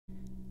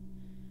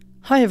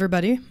Hi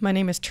everybody, my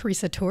name is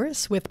Teresa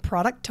Torres with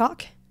Product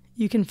Talk.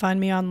 You can find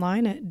me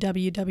online at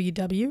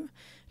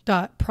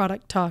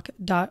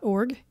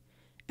www.producttalk.org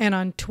and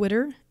on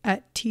Twitter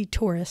at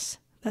ttorres.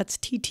 That's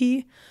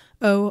TTORRES.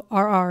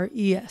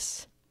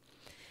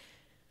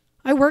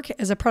 I work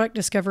as a product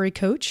discovery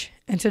coach,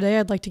 and today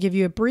I'd like to give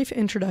you a brief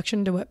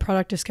introduction to what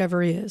product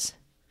discovery is.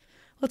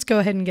 Let's go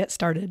ahead and get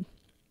started.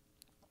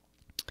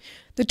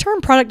 The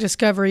term product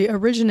discovery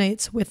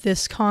originates with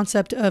this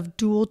concept of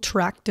dual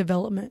track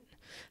development,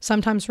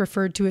 sometimes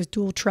referred to as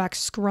dual track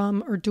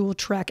Scrum or dual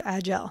track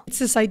Agile. It's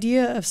this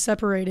idea of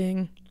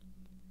separating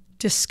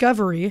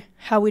discovery,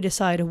 how we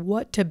decide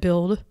what to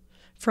build,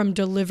 from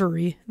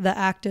delivery, the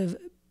act of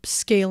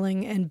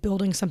scaling and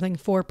building something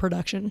for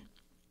production.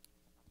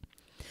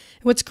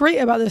 What's great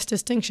about this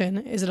distinction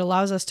is it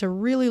allows us to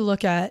really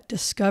look at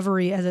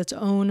discovery as its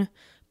own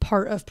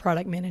part of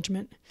product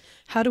management.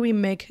 How do we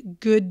make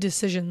good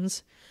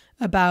decisions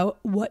about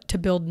what to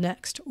build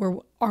next,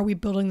 or are we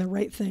building the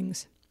right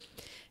things?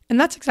 And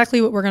that's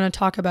exactly what we're going to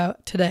talk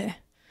about today.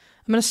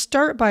 I'm going to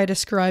start by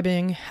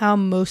describing how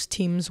most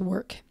teams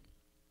work.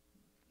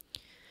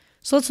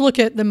 So let's look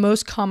at the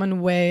most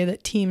common way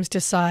that teams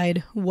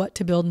decide what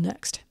to build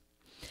next.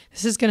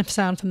 This is going to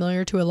sound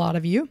familiar to a lot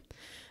of you.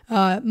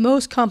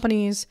 Most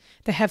companies,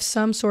 they have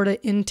some sort of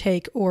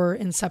intake or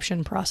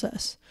inception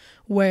process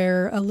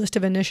where a list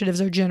of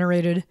initiatives are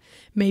generated.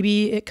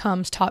 Maybe it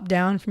comes top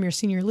down from your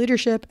senior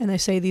leadership and they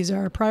say these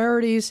are our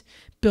priorities,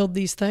 build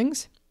these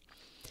things.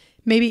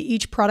 Maybe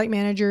each product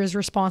manager is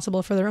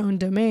responsible for their own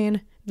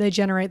domain. They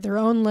generate their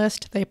own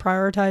list, they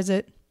prioritize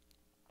it.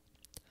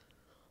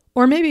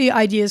 Or maybe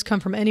ideas come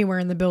from anywhere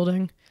in the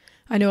building.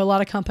 I know a lot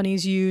of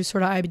companies use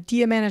sort of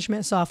idea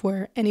management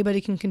software.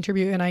 Anybody can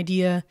contribute an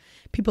idea.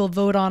 People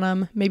vote on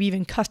them. Maybe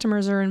even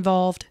customers are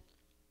involved.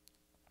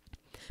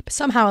 But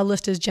somehow a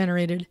list is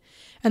generated.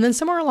 And then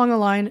somewhere along the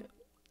line,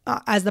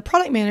 as the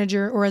product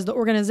manager or as the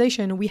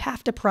organization, we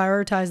have to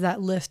prioritize that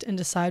list and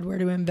decide where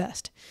to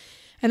invest.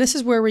 And this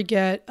is where we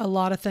get a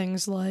lot of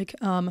things like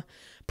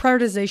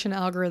prioritization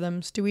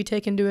algorithms. Do we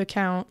take into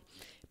account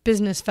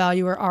business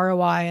value or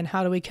ROI, and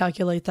how do we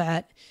calculate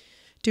that?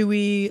 Do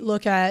we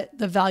look at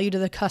the value to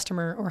the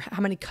customer or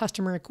how many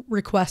customer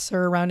requests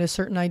are around a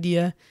certain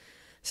idea?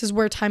 This is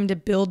where time to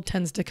build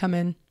tends to come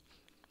in.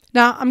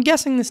 Now, I'm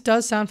guessing this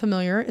does sound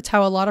familiar. It's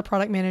how a lot of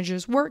product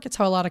managers work. It's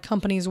how a lot of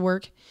companies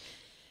work.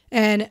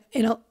 And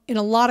in a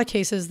lot of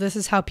cases, this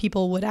is how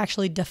people would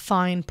actually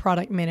define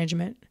product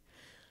management.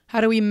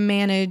 How do we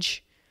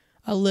manage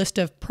a list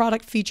of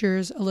product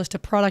features, a list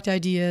of product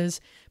ideas,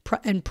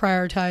 and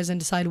prioritize and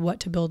decide what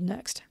to build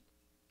next?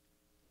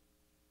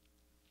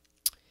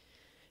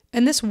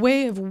 And this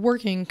way of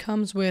working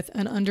comes with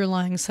an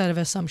underlying set of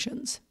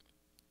assumptions.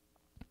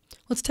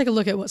 Let's take a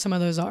look at what some of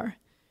those are.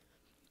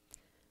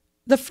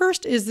 The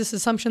first is this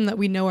assumption that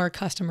we know our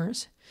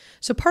customers.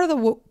 So part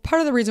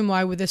of the reason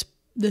why with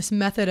this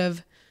method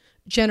of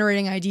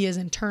generating ideas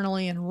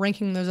internally and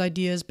ranking those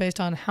ideas based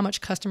on how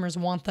much customers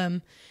want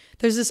them,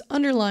 there's this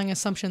underlying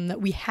assumption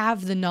that we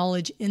have the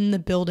knowledge in the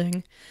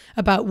building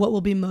about what will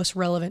be most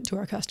relevant to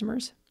our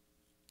customers.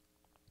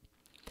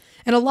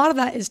 And a lot of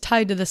that is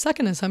tied to the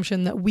second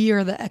assumption that we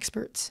are the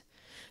experts,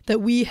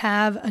 that we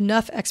have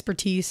enough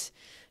expertise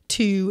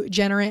to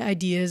generate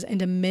ideas and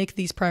to make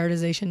these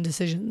prioritization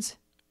decisions.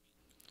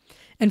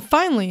 And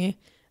finally,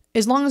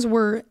 as long as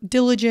we're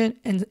diligent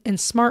and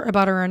smart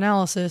about our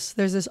analysis,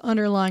 there's this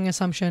underlying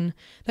assumption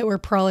that we're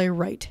probably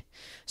right.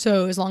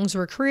 So as long as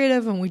we're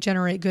creative and we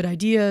generate good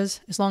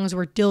ideas, as long as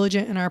we're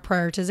diligent in our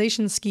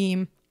prioritization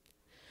scheme,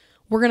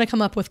 we're going to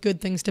come up with good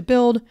things to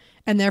build,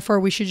 and therefore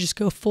we should just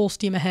go full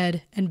steam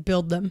ahead and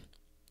build them.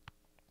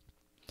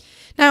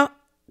 Now,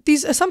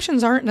 these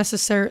assumptions aren't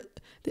necessarily,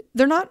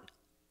 they're not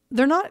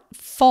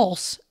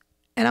false,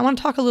 and I want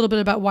to talk a little bit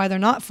about why they're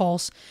not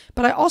false,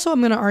 but I also am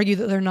going to argue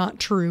that they're not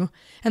true,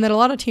 and that a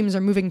lot of teams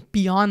are moving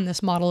beyond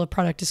this model of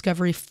product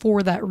discovery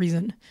for that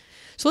reason.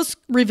 So let's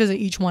revisit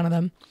each one of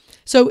them.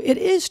 So it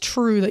is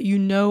true that you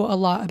know a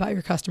lot about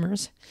your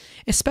customers,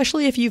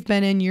 especially if you've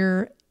been in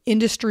your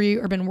industry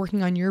or been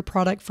working on your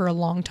product for a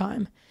long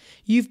time.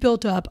 You've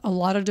built up a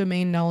lot of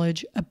domain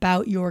knowledge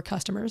about your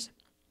customers.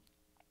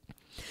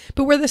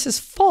 But where this is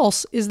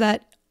false is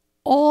that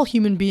all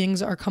human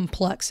beings are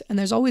complex and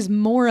there's always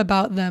more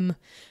about them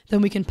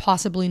than we can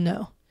possibly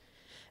know.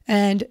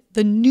 And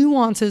the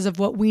nuances of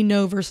what we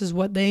know versus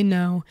what they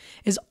know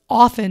is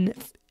often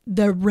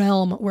the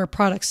realm where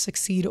products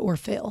succeed or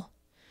fail.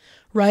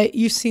 Right?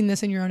 You've seen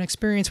this in your own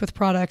experience with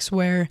products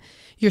where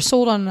you're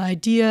sold on an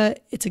idea,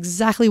 it's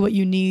exactly what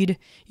you need,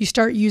 you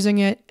start using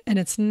it, and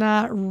it's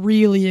not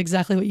really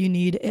exactly what you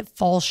need, it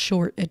falls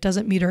short, it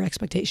doesn't meet our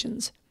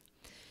expectations.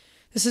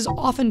 This is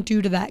often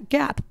due to that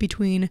gap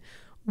between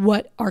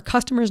what our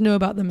customers know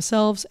about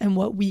themselves and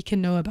what we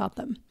can know about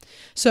them.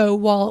 So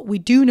while we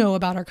do know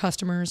about our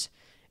customers,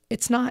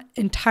 it's not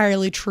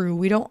entirely true.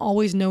 We don't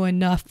always know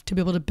enough to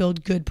be able to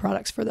build good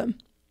products for them.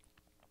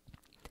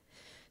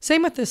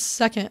 Same with this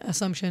second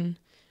assumption.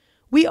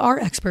 We are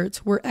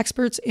experts. We're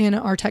experts in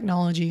our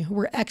technology.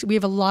 We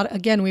have a lot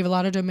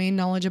of domain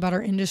knowledge about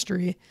our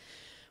industry.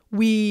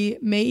 We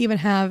may even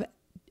have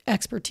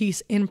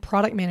expertise in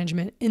product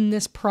management in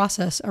this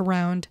process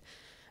around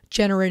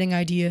generating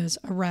ideas,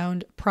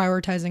 around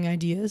prioritizing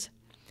ideas.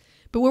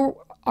 But where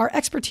our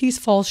expertise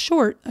falls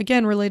short,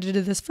 again, related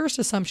to this first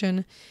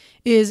assumption,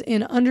 is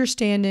in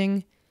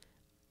understanding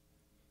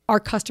our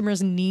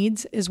customers'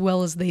 needs as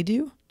well as they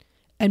do,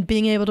 and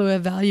being able to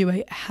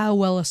evaluate how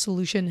well a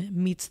solution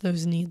meets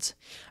those needs.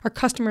 Our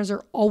customers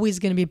are always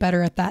going to be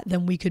better at that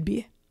than we could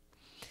be.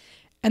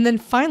 And then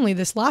finally,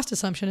 this last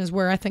assumption is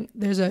where I think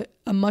there's a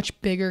much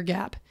bigger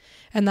gap.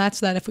 And that's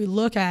that if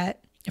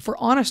we're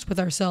honest with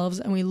ourselves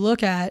and we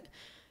look at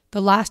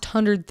the last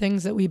 100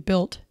 things that we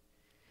built,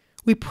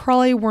 we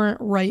probably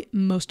weren't right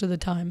most of the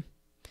time.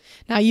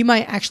 Now, you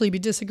might actually be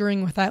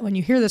disagreeing with that when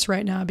you hear this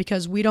right now,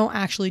 because we don't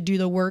actually do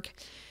the work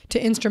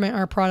to instrument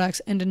our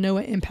products and to know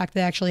what impact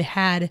they actually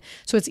had.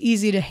 So it's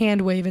easy to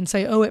hand wave and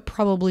say, oh, it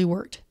probably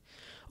worked,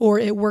 or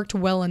it worked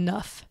well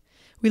enough.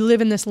 We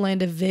live in this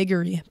land of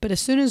vagary, but as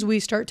soon as we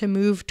start to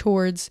move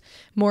towards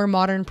more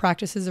modern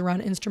practices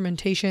around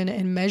instrumentation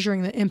and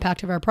measuring the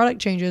impact of our product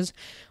changes,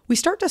 we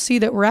start to see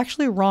that we're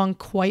actually wrong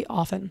quite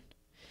often.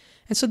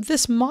 And so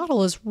this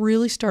model is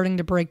really starting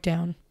to break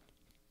down.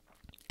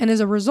 And as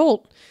a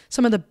result,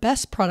 some of the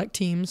best product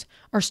teams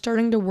are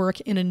starting to work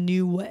in a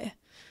new way.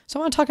 So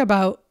I want to talk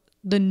about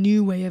the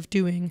new way of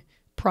doing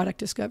product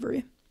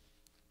discovery.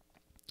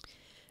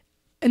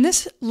 And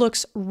this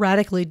looks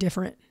radically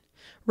different.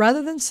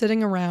 Rather than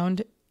sitting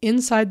around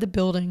inside the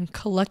building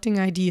collecting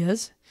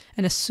ideas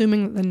and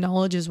assuming that the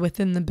knowledge is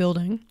within the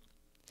building,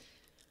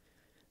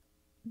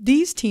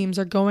 these teams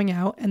are going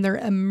out and they're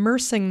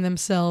immersing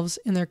themselves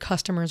in their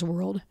customers'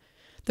 world.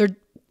 They're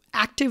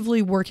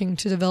actively working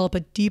to develop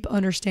a deep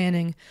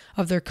understanding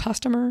of their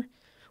customer,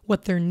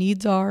 what their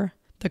needs are,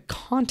 the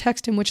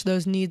context in which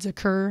those needs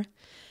occur,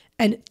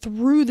 and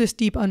through this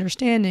deep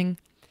understanding,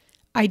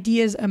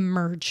 ideas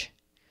emerge.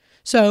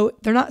 So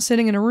they're not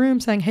sitting in a room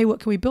saying, hey, what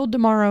can we build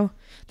tomorrow?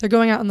 They're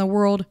going out in the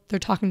world, they're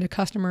talking to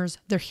customers,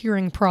 they're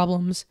hearing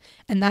problems,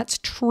 and that's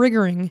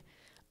triggering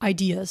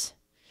ideas.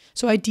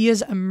 So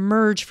ideas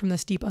emerge from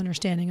this deep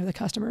understanding of the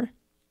customer.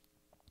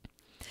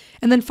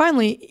 And then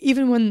finally,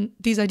 even when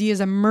these ideas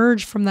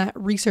emerge from that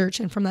research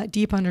and from that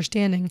deep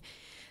understanding,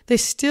 they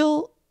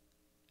still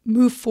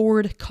move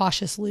forward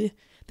cautiously.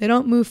 They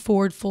don't move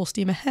forward full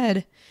steam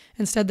ahead.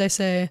 Instead, they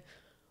say,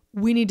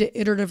 we need to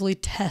iteratively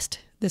test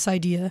this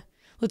idea.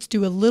 Let's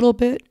do a little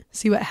bit,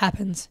 see what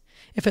happens.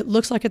 If it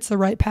looks like it's the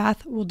right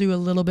path, we'll do a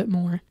little bit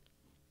more.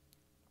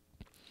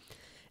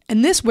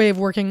 And this way of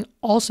working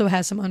also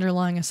has some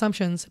underlying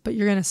assumptions, but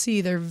you're going to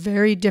see they're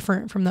very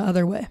different from the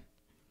other way.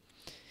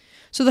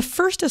 So the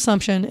first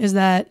assumption is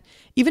that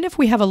even if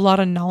we have a lot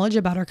of knowledge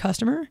about our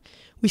customer,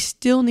 we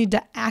still need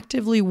to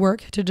actively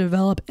work to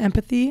develop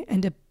empathy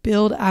and to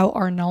build out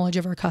our knowledge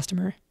of our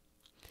customer.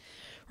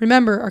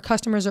 Remember, our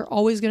customers are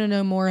always going to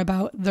know more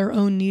about their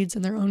own needs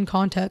and their own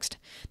context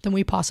than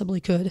we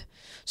possibly could.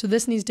 So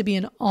this needs to be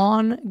an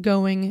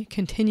ongoing,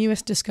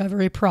 continuous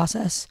discovery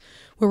process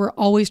where we're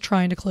always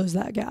trying to close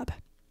that gap.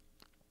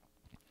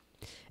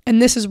 And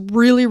this is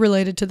really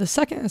related to the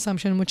second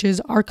assumption, which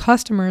is our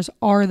customers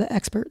are the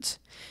experts.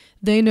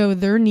 They know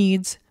their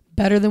needs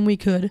better than we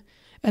could,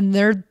 and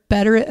they're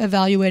better at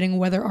evaluating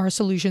whether our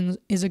solution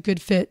is a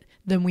good fit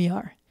than we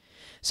are.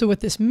 So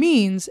what this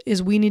means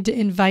is we need to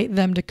invite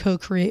them to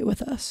co-create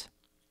with us.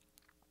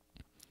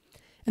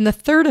 And the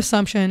third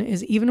assumption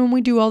is even when we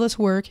do all this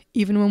work,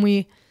 even when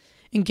we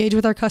engage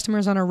with our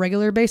customers on a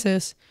regular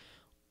basis,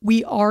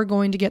 we are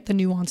going to get the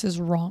nuances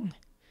wrong.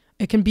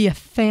 It can be a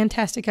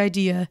fantastic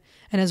idea,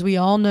 and as we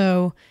all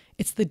know,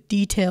 it's the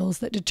details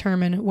that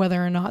determine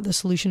whether or not the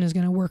solution is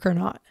going to work or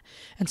not.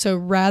 And so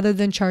rather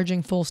than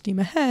charging full steam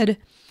ahead,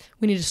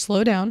 we need to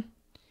slow down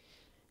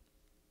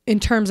in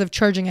terms of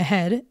charging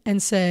ahead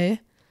and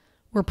say,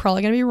 we're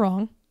probably going to be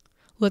wrong.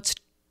 Let's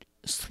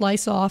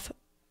slice off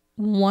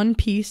one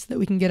piece that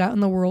we can get out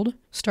in the world,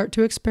 start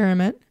to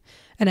experiment,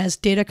 and as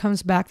data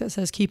comes back that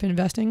says keep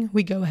investing,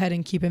 we go ahead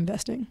and keep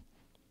investing.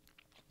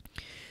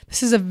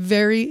 This is a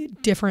very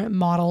different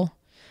model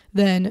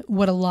than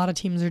what a lot of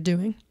teams are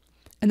doing.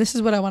 And this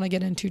is what I want to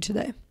get into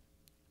today.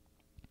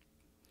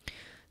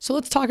 So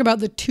let's talk about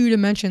the two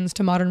dimensions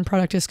to modern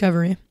product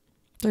discovery.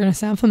 They're going to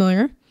sound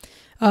familiar.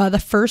 The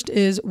first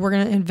is we're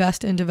going to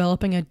invest in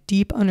developing a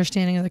deep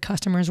understanding of the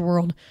customer's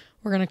world.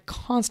 We're going to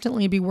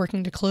constantly be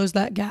working to close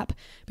that gap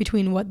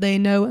between what they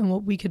know and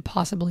what we could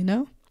possibly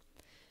know.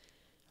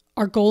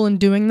 Our goal in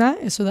doing that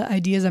is so that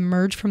ideas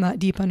emerge from that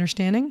deep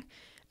understanding.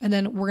 And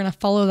then we're going to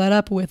follow that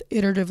up with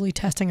iteratively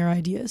testing our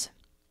ideas.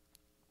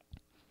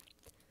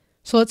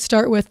 So let's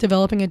start with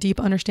developing a deep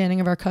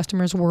understanding of our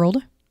customer's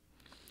world.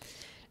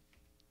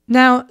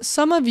 Now,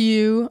 some of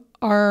you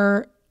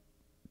are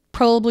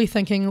probably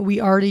thinking we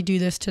already do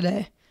this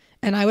today.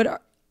 And I'm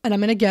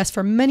going to guess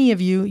for many of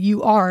you,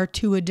 you are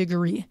to a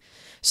degree.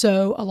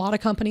 So a lot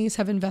of companies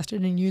have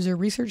invested in user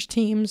research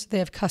teams. They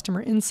have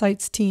customer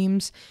insights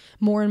teams.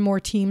 More and more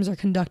teams are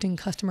conducting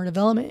customer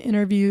development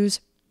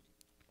interviews.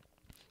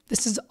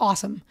 This is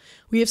awesome.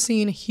 We have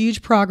seen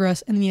huge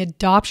progress in the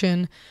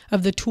adoption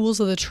of the tools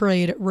of the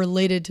trade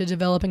related to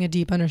developing a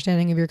deep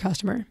understanding of your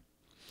customer.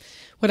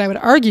 What I would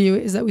argue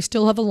is that we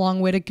still have a long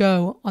way to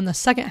go on the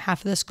second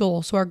half of this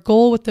goal. So our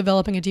goal with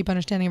developing a deep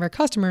understanding of our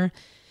customer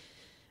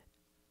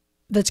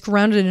that's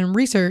grounded in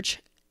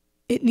research,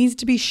 it needs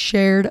to be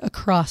shared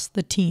across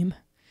the team.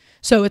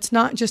 So it's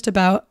not just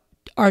about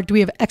do we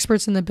have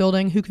experts in the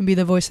building who can be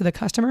the voice of the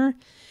customer?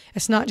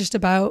 It's not just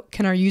about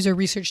can our user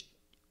research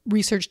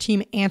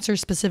team answer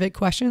specific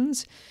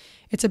questions.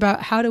 It's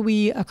about how do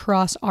we,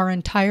 across our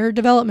entire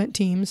development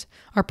teams,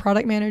 our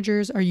product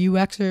managers, our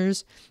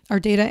UXers, our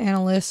data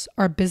analysts,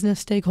 our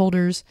business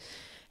stakeholders,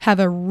 have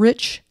a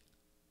rich,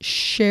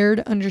 shared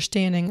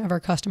understanding of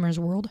our customers'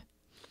 world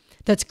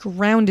that's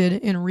grounded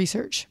in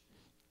research.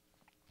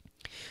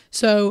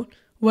 So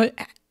what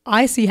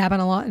I see happen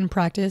a lot in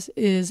practice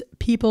is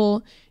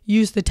people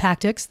use the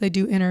tactics, they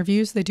do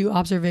interviews, they do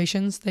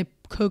observations, they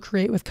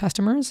co-create with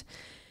customers,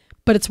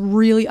 but it's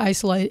really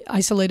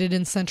isolated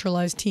in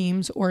centralized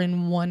teams or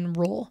in one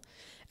role.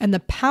 And the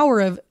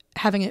power of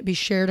having it be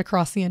shared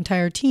across the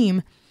entire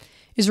team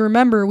is,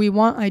 remember, we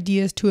want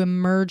ideas to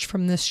emerge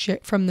from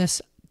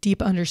this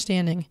deep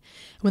understanding.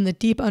 When the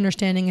deep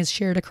understanding is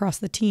shared across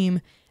the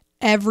team,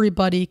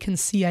 everybody can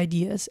see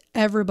ideas.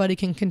 Everybody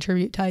can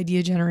contribute to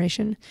idea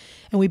generation.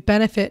 And we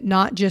benefit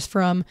not just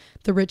from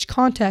the rich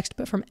context,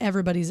 but from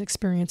everybody's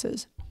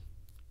experiences.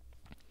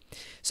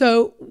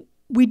 So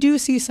we do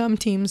see some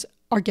teams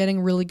are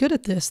getting really good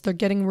at this. They're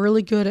getting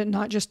really good at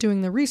not just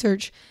doing the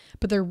research,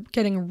 but they're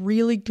getting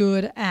really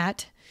good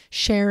at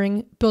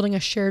sharing, building a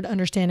shared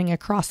understanding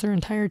across their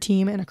entire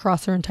team and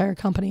across their entire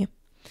company.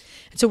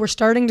 And so we're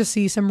starting to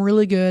see some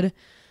really good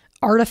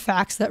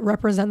artifacts that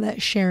represent that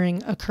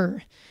sharing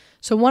occur.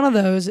 So one of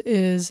those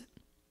is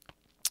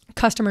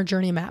customer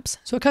journey maps.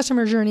 So a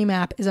customer journey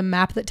map is a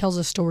map that tells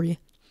a story.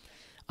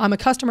 I'm a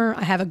customer,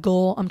 I have a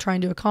goal, I'm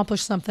trying to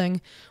accomplish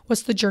something.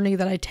 What's the journey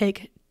that I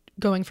take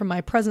going from my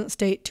present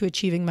state to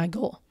achieving my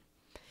goal?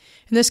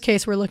 In this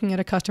case, we're looking at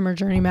a customer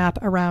journey map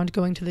around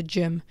going to the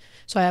gym.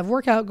 So I have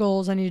workout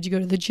goals, I need to go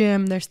to the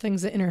gym, there's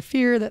things that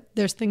interfere,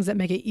 there's things that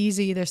make it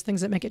easy, there's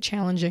things that make it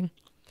challenging.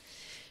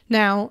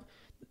 Now,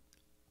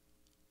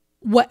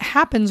 what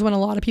happens when a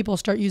lot of people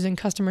start using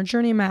customer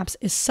journey maps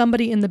is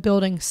somebody in the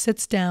building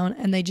sits down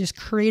and they just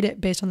create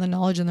it based on the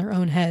knowledge in their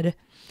own head.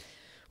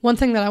 One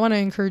thing that I want to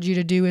encourage you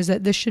to do is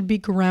that this should be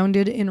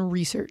grounded in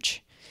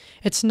research.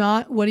 It's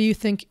not, what do you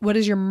think, what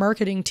does your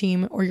marketing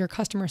team or your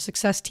customer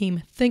success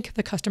team think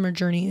the customer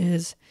journey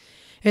is?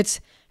 It's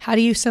how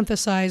do you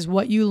synthesize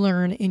what you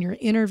learn in your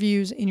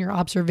interviews, in your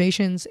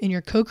observations, in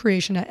your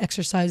co-creation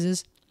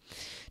exercises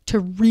to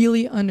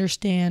really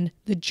understand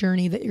the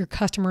journey that your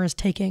customer is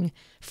taking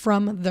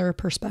from their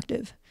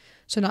perspective.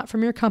 So not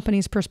from your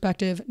company's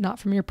perspective, not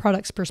from your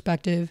product's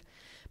perspective,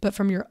 but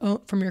from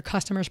your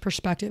customer's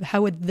perspective.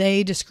 How would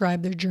they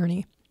describe their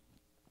journey?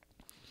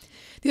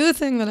 The other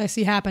thing that I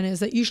see happen is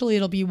that usually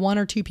it'll be one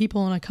or two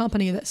people in a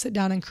company that sit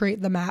down and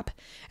create the map,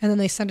 and then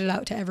they send it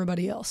out to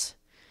everybody else.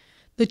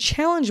 The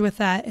challenge with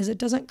that is it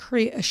doesn't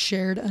create a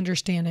shared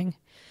understanding.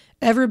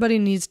 Everybody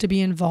needs to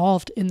be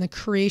involved in the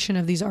creation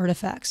of these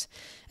artifacts.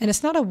 And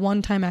it's not a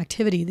one-time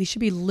activity. These should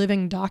be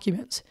living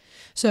documents.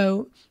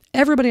 So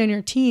everybody on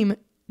your team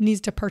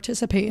needs to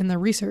participate in the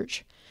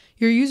research.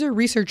 Your user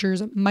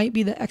researchers might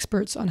be the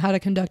experts on how to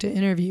conduct an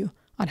interview,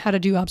 on how to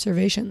do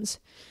observations,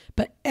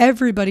 but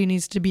everybody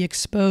needs to be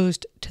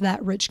exposed to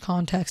that rich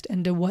context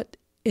and to what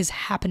is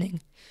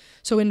happening.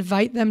 So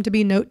invite them to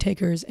be note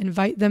takers,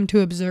 invite them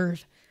to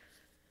observe.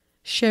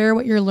 Share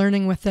what you're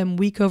learning with them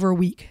week over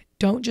week.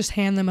 Don't just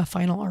hand them a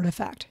final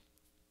artifact.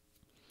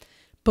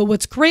 But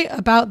what's great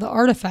about the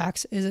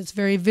artifacts is it's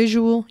very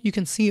visual. You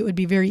can see it would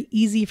be very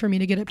easy for me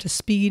to get up to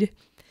speed.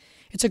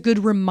 It's a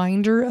good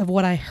reminder of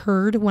what I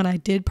heard when I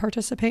did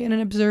participate in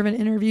and observe in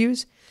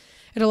interviews.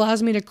 It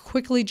allows me to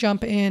quickly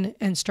jump in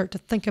and start to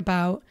think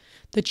about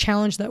the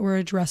challenge that we're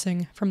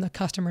addressing from the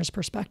customer's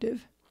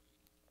perspective.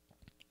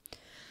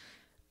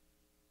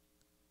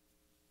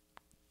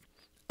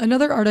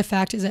 Another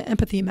artifact is an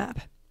empathy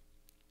map.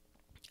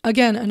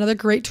 Again, another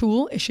great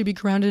tool. It should be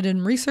grounded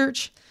in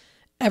research.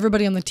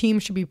 Everybody on the team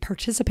should be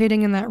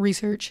participating in that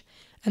research.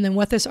 And then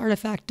what this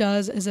artifact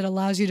does is it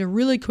allows you to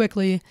really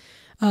quickly,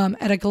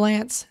 at a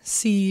glance,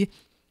 see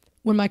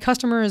when my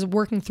customer is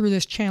working through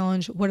this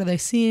challenge, what are they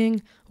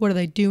seeing? What are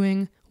they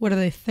doing? What are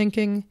they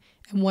thinking?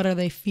 And what are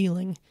they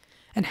feeling?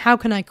 And how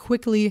can I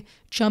quickly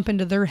jump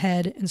into their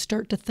head and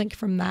start to think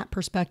from that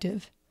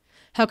perspective?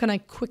 How can I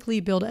quickly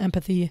build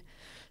empathy?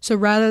 So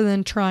rather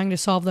than trying to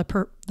solve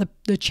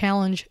the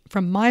challenge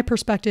from my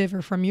perspective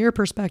or from your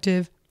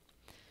perspective,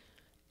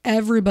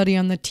 everybody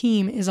on the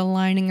team is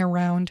aligning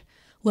around,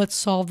 let's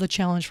solve the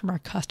challenge from our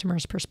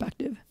customer's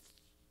perspective.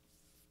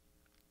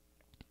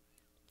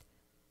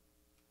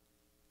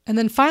 And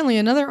then finally,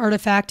 another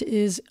artifact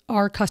is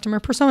our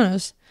customer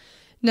personas.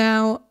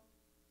 Now,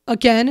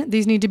 again,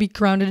 these need to be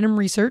grounded in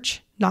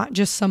research, not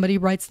just somebody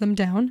writes them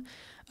down.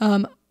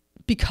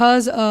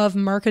 Because of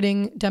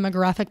marketing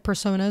demographic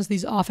personas,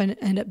 these often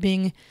end up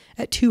being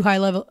at too high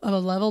level of a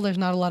level. There's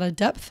not a lot of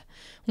depth.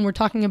 When we're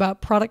talking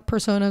about product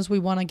personas, we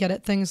want to get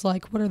at things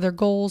like what are their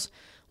goals,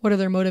 what are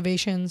their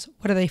motivations,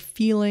 what are they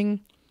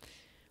feeling,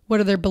 what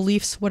are their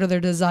beliefs, what are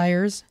their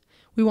desires.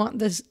 We want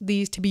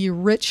these to be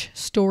rich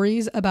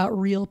stories about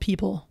real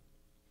people.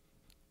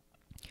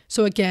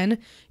 So again,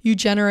 you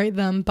generate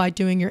them by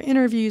doing your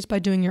interviews, by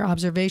doing your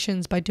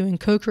observations, by doing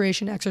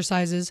co-creation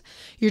exercises.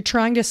 You're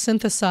trying to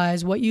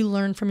synthesize what you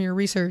learn from your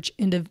research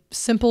into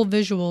simple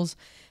visuals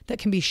that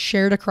can be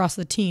shared across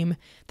the team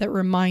that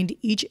remind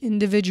each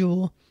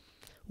individual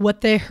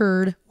what they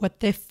heard,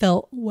 what they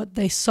felt, what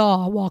they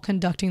saw while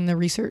conducting the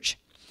research.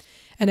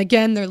 And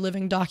again, they're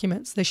living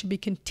documents. They should be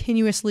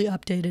continuously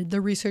updated.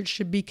 The research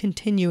should be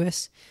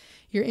continuous.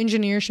 Your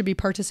engineer should be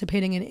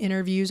participating in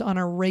interviews on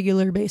a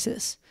regular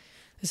basis.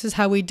 This is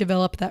how we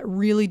develop that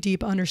really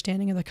deep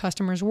understanding of the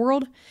customer's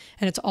world,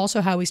 and it's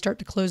also how we start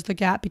to close the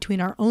gap between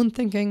our own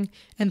thinking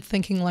and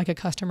thinking like a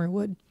customer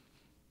would.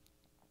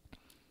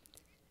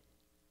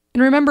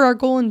 And remember, our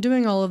goal in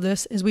doing all of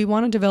this is we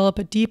want to develop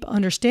a deep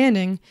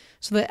understanding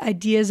so that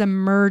ideas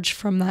emerge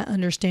from that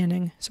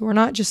understanding. So we're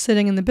not just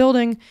sitting in the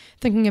building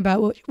thinking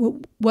about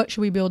what should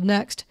we build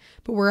next,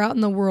 but we're out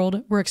in the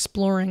world, we're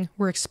exploring,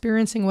 we're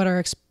experiencing what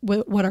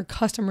our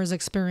customers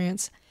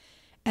experience,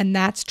 and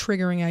that's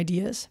triggering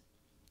ideas.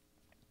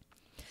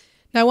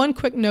 Now, one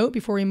quick note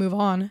before we move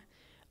on.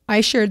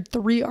 I shared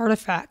 3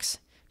 artifacts: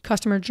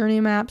 customer journey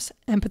maps,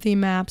 empathy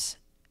maps,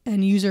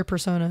 and user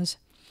personas.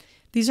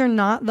 These are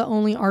not the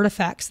only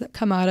artifacts that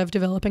come out of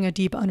developing a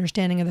deep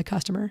understanding of the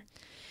customer.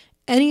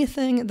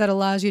 Anything that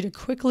allows you to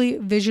quickly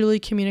visually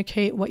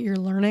communicate what you're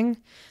learning,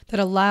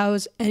 that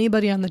allows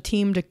anybody on the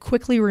team to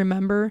quickly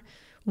remember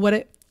what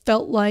it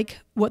felt like,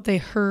 what they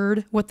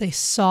heard, what they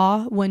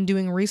saw when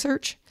doing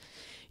research,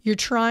 you're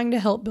trying to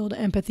help build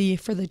empathy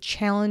for the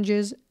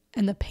challenges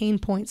and the pain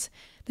points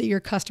that your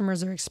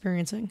customers are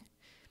experiencing.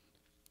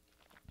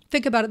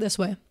 Think about it this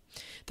way.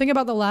 Think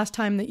about the last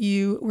time that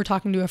you were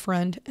talking to a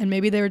friend and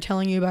maybe they were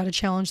telling you about a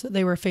challenge that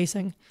they were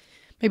facing.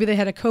 Maybe they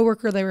had a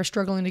coworker they were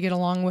struggling to get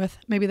along with.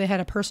 Maybe they had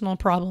a personal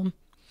problem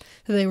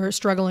that they were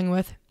struggling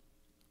with.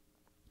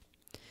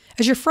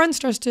 As your friend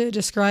starts to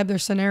describe their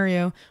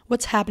scenario,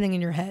 what's happening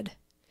in your head?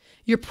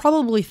 You're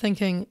probably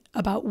thinking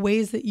about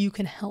ways that you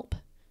can help.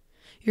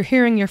 You're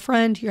hearing your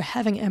friend, you're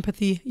having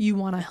empathy, you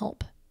want to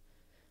help.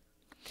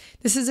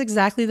 This is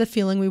exactly the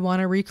feeling we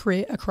want to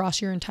recreate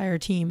across your entire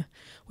team.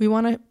 We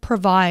want to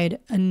provide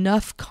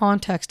enough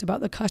context about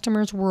the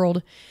customer's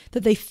world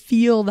that they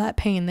feel that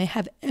pain. They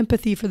have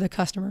empathy for the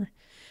customer,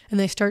 and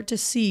they start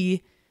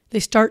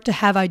to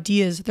have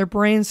ideas. Their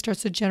brain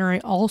starts to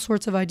generate all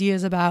sorts of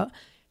ideas about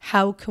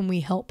how can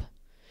we help.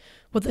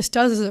 What this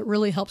does is it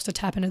really helps to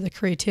tap into the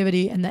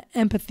creativity and the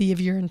empathy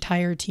of your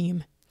entire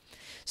team.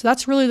 So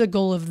that's really the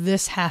goal of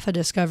this half of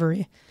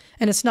discovery.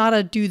 And it's not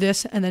a do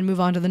this and then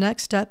move on to the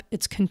next step.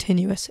 It's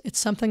continuous. It's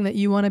something that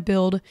you want to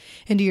build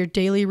into your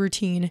daily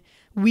routine.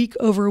 Week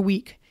over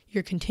week,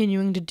 you're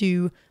continuing to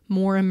do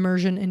more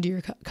immersion into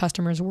your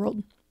customer's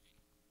world.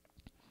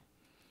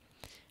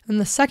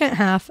 And the second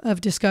half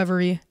of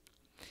discovery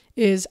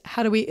is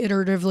how do we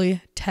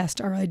iteratively test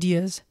our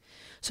ideas?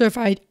 So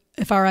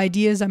if our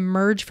ideas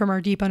emerge from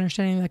our deep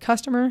understanding of the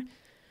customer,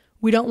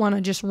 we don't want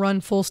to just run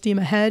full steam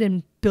ahead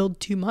and build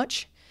too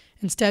much.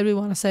 Instead, we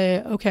want to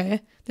say,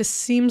 okay, this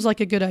seems like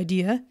a good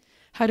idea.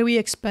 How do we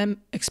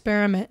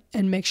experiment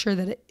and make sure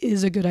that it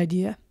is a good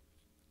idea?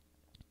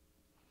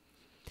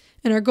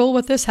 And our goal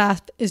with this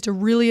half is to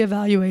really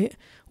evaluate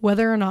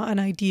whether or not an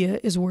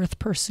idea is worth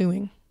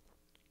pursuing.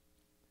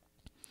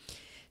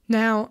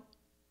 Now,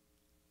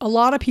 a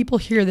lot of people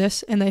hear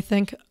this and they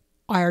think,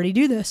 I already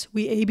do this.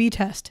 We A/B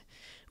test.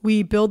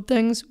 We build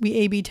things, we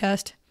A/B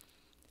test.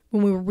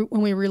 When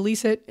we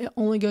release it, it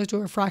only goes to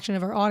a fraction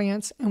of our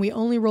audience, and we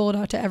only roll it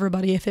out to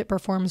everybody if it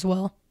performs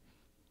well.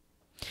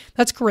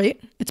 That's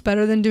great. It's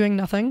better than doing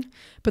nothing,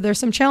 but there's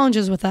some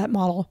challenges with that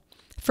model.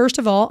 First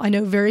of all, I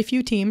know very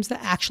few teams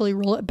that actually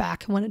roll it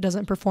back when it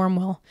doesn't perform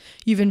well.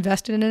 You've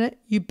invested in it,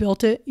 you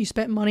built it, you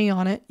spent money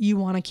on it, you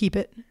want to keep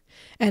it.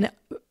 And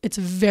it's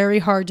very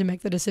hard to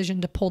make the decision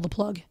to pull the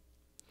plug.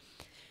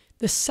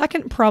 The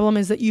second problem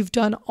is that you've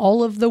done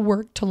all of the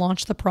work to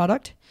launch the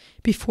product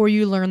before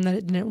you learn that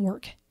it didn't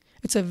work.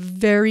 It's a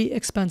very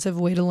expensive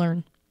way to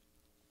learn.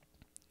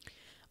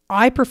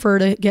 I prefer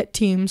to get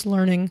teams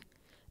learning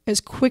as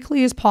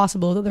quickly as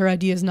possible that their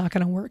idea is not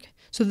going to work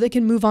so that they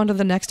can move on to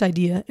the next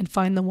idea and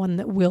find the one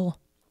that will.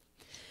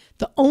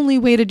 The only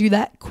way to do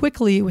that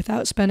quickly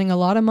without spending a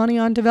lot of money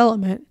on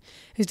development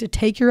is to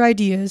take your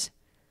ideas,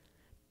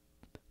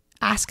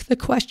 ask the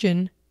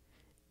question,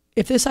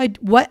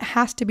 what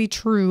has to be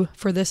true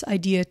for this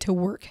idea to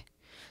work?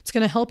 It's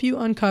going to help you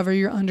uncover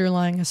your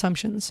underlying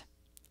assumptions.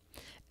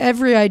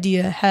 Every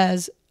idea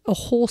has a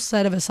whole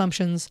set of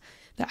assumptions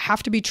that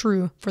have to be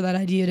true for that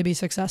idea to be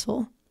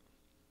successful.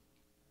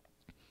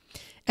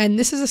 And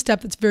this is a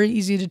step that's very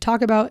easy to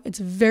talk about. It's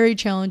very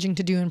challenging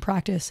to do in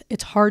practice.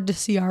 It's hard to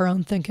see our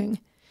own thinking.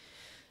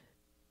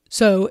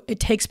 So it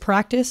takes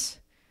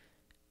practice.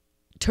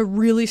 to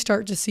really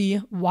start to see,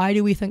 why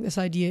do we think this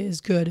idea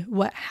is good?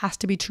 What has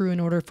to be true in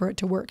order for it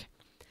to work?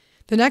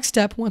 The next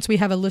step, once we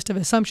have a list of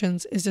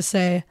assumptions, is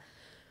to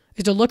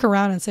look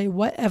around and say,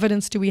 what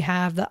evidence do we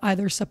have that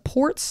either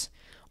supports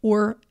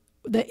or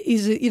that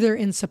is either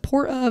in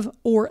support of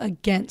or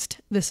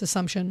against this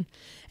assumption?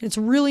 And it's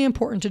really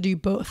important to do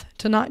both,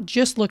 to not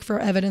just look for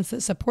evidence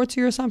that supports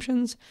your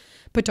assumptions,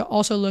 but to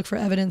also look for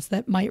evidence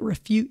that might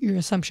refute your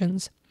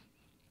assumptions.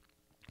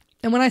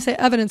 And when I say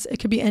evidence, it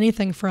could be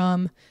anything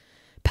from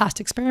past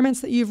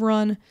experiments that you've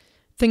run,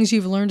 things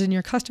you've learned in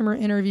your customer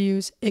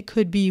interviews. It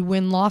could be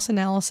win-loss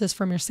analysis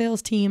from your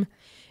sales team.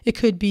 It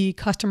could be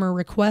customer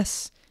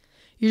requests.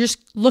 You're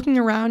just looking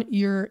around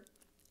your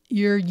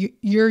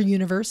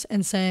universe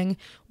and saying,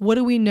 what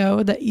do we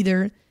know that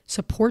either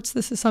supports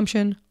this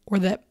assumption or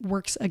that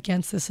works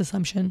against this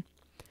assumption?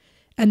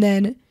 And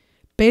then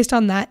based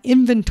on that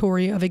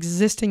inventory of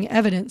existing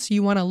evidence,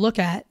 you want to look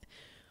at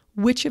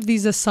which of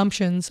these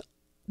assumptions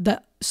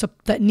that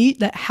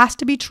has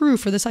to be true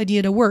for this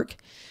idea to work,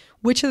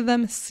 which of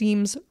them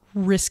seems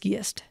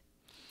riskiest.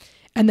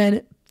 And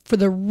then for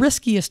the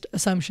riskiest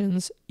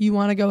assumptions, you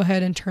want to go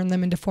ahead and turn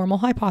them into formal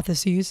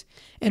hypotheses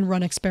and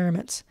run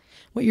experiments.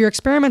 What your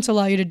experiments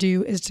allow you to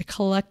do is to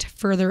collect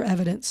further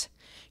evidence.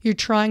 You're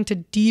trying to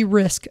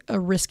de-risk a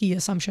risky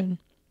assumption.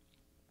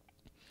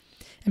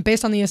 And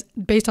based on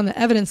the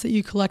evidence that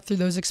you collect through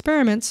those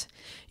experiments,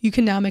 you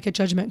can now make a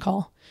judgment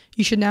call.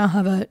 You should now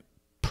have a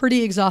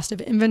pretty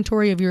exhaustive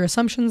inventory of your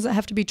assumptions that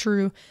have to be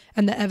true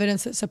and the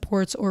evidence that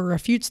supports or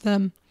refutes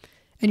them.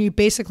 And you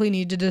basically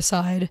need to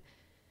decide,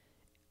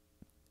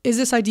 is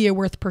this idea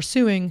worth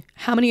pursuing?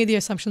 How many of the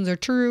assumptions are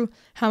true?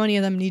 How many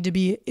of them need to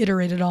be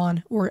iterated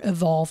on or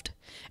evolved?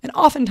 And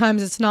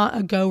oftentimes it's not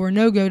a go or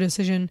no-go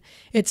decision.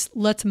 It's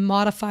let's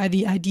modify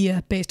the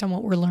idea based on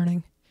what we're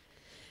learning.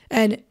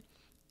 And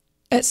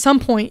at some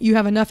point you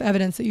have enough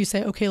evidence that you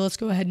say, okay, let's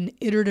go ahead and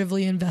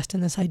iteratively invest in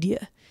this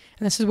idea.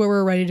 And this is where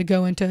we're ready to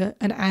go into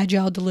an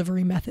agile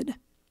delivery method.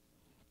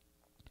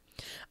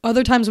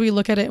 Other times we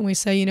look at it and we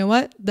say, you know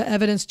what? The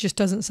evidence just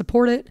doesn't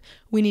support it.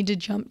 We need to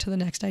jump to the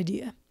next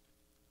idea.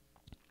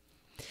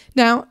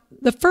 Now,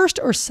 the first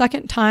or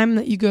second time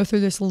that you go through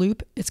this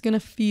loop, it's going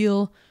to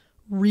feel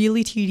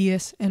really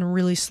tedious and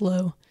really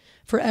slow.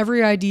 For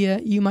every idea,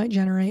 you might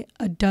generate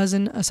a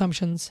dozen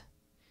assumptions.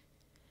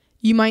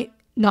 You might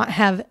not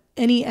have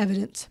any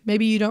evidence.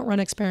 Maybe you don't run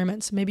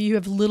experiments. Maybe you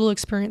have little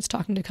experience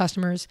talking to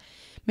customers.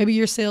 Maybe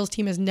your sales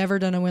team has never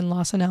done a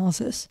win-loss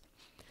analysis.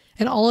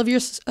 And all of your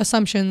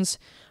assumptions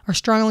are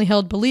strongly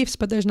held beliefs,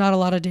 but there's not a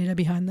lot of data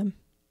behind them.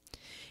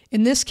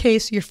 In this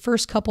case, your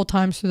first couple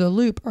times through the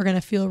loop are going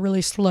to feel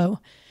really slow.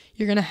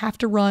 You're going to have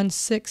to run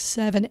 6,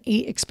 7,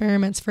 8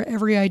 experiments for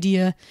every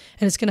idea,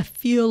 and it's going to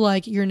feel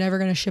like you're never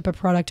going to ship a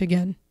product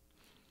again.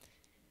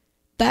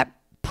 That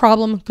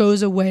problem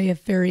goes away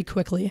very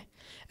quickly.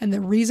 And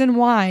the reason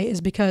why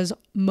is because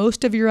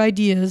most of your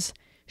ideas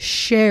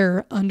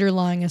share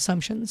underlying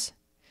assumptions.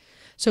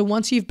 So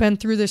once you've been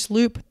through this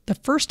loop the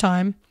first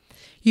time,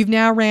 you've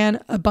now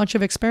ran a bunch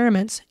of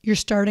experiments. You're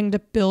starting to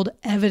build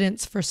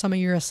evidence for some of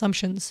your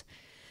assumptions.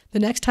 The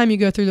next time you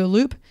go through the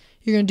loop,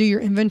 you're going to do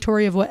your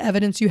inventory of what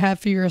evidence you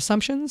have for your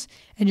assumptions,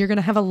 and you're going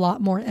to have a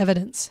lot more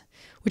evidence,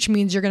 which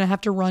means you're going to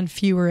have to run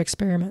fewer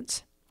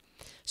experiments.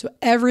 So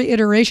every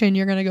iteration,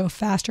 you're going to go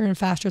faster and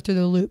faster through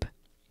the loop.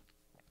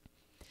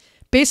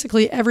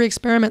 Basically, every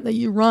experiment that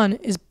you run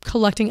is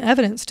collecting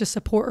evidence to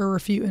support or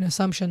refute an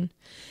assumption.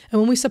 And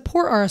when we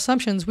support our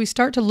assumptions, we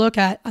start to look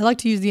at, I like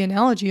to use the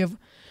analogy of,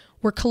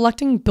 we're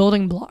collecting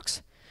building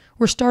blocks.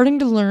 We're starting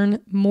to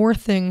learn more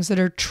things that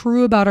are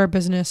true about our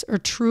business or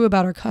true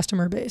about our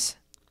customer base.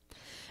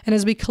 And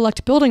as we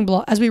collect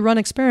as we run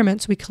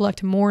experiments, we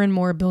collect more and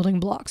more building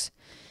blocks.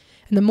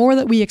 And the more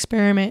that we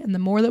experiment and the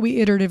more that we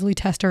iteratively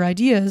test our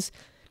ideas,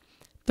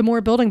 the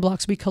more building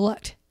blocks we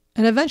collect.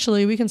 And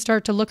eventually we can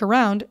start to look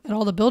around at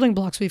all the building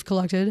blocks we've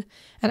collected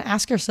and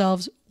ask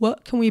ourselves,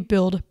 what can we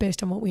build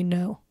based on what we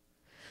know?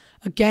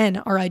 Again,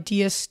 our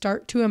ideas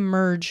start to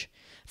emerge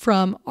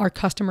from our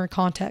customer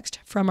context,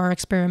 from our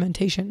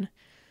experimentation,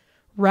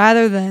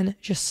 rather than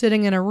just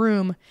sitting in a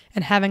room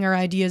and having our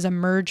ideas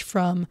emerge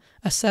from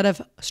a set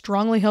of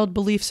strongly held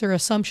beliefs or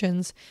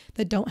assumptions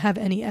that don't have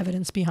any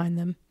evidence behind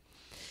them.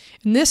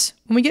 And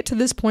when we get to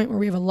this point where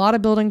we have a lot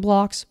of building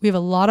blocks, we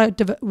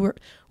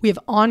have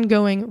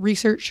ongoing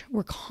research,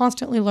 we're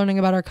constantly learning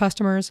about our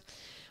customers,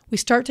 we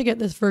start to get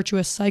this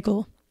virtuous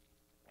cycle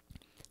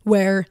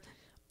where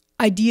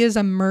ideas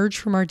emerge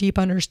from our deep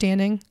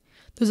understanding.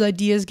 Those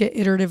ideas get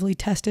iteratively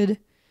tested.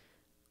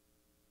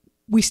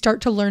 We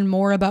start to learn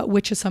more about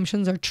which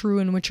assumptions are true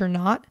and which are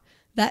not.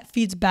 That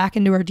feeds back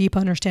into our deep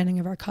understanding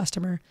of our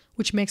customer,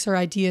 which makes our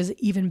ideas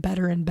even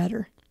better and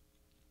better.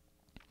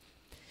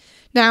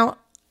 Now,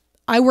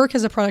 I work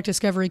as a product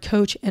discovery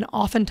coach, and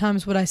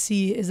oftentimes what I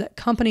see is that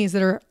companies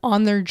that are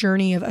on their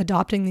journey of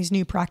adopting these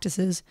new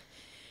practices,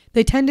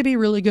 they tend to be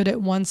really good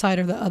at one side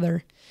or the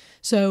other.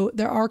 So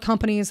there are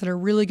companies that are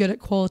really good at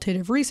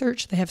qualitative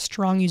research. They have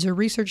strong user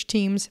research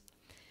teams.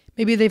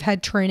 Maybe they've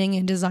had training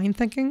in design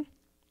thinking,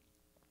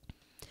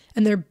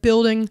 and they're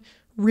building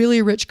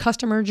really rich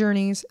customer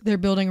journeys. They're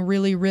building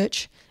really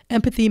rich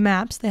empathy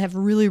maps. They have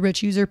really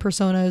rich user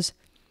personas.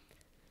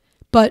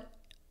 But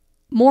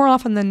more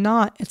often than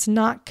not, it's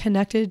not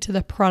connected to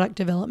the product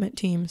development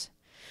teams.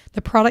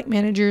 The product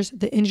managers,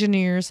 the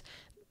engineers,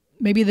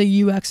 maybe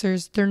the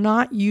UXers, they're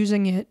not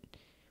using it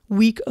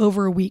week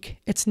over week.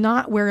 It's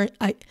not where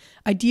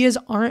ideas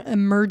aren't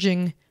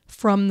emerging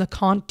from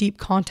the deep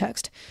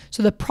context.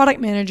 So the product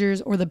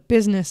managers or the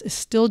business is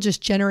still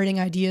just generating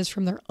ideas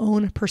from their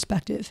own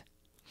perspective.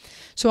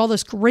 So all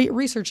this great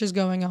research is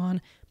going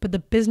on, but the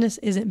business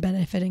isn't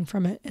benefiting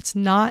from it. It's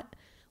not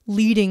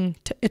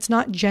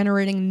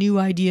generating new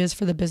ideas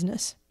for the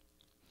business.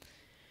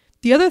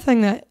 The other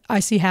thing that I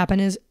see happen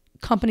is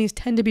companies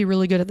tend to be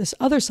really good at this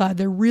other side.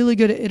 They're really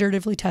good at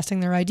iteratively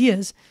testing their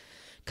ideas.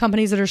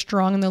 Companies that are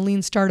strong in the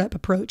lean startup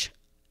approach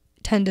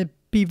tend to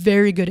be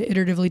very good at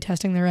iteratively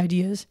testing their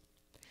ideas.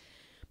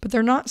 But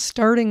they're not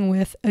starting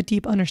with a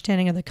deep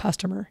understanding of the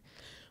customer,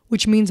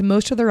 which means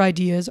most of their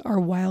ideas are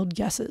wild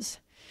guesses.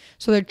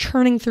 So they're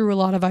churning through a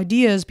lot of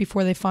ideas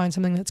before they find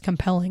something that's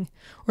compelling,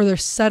 or they're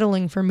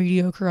settling for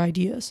mediocre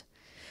ideas.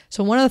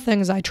 So one of the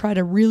things I try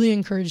to really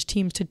encourage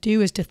teams to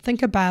do is to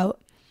think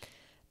about,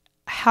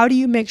 how do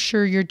you make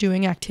sure you're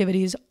doing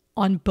activities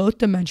on both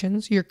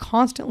dimensions? You're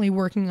constantly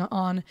working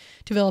on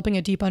developing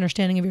a deep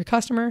understanding of your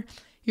customer.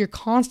 You're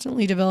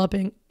constantly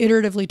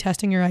iteratively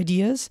testing your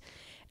ideas,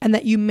 and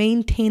that you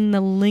maintain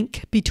the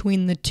link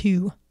between the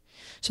two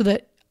so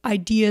that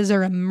ideas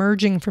are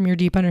emerging from your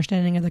deep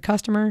understanding of the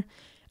customer,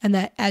 and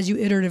that as you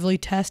iteratively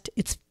test,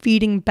 it's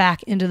feeding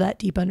back into that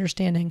deep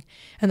understanding,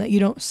 and that you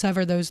don't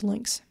sever those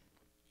links.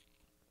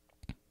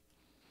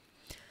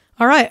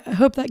 All right, I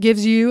hope that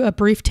gives you a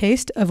brief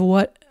taste of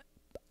what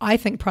I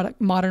think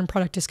modern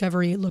product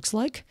discovery looks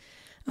like.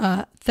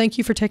 Thank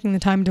you for taking the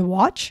time to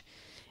watch.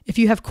 If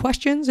you have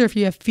questions or if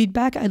you have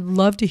feedback, I'd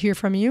love to hear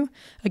from you.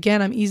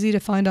 Again, I'm easy to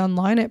find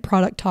online at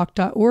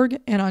producttalk.org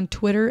and on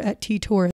Twitter at ttorres.